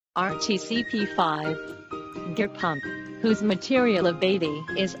RTCP5 gear pump, whose material of 80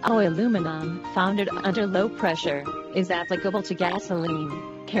 is aluminum, founded under low pressure, is applicable to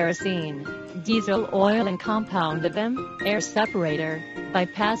gasoline, kerosene, diesel oil and compound of them, air separator,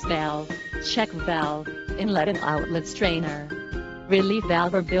 bypass valve, check valve, inlet and outlet strainer. Relief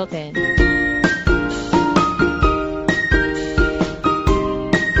valve are built in.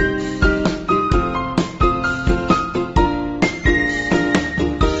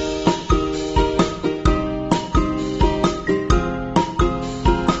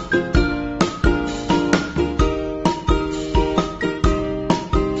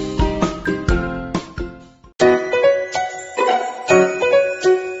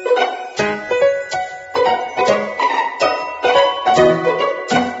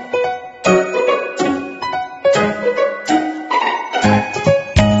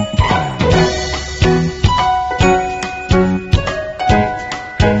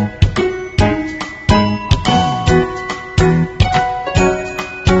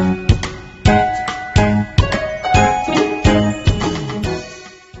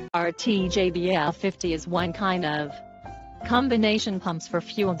 RTJBL50 is one kind of combination pumps for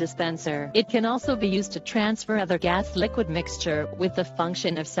fuel dispenser. It can also be used to transfer other gas-liquid mixture with the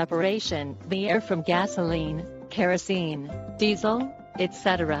function of separation, the air from gasoline, kerosene, diesel,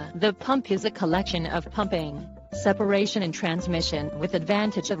 etc. The pump is a collection of pumping, separation and transmission with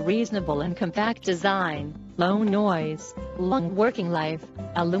advantage of reasonable and compact design, low noise, long working life,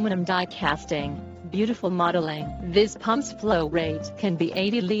 aluminum die casting, beautiful modeling. This pump's flow rate can be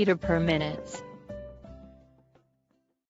 80 liters per minute.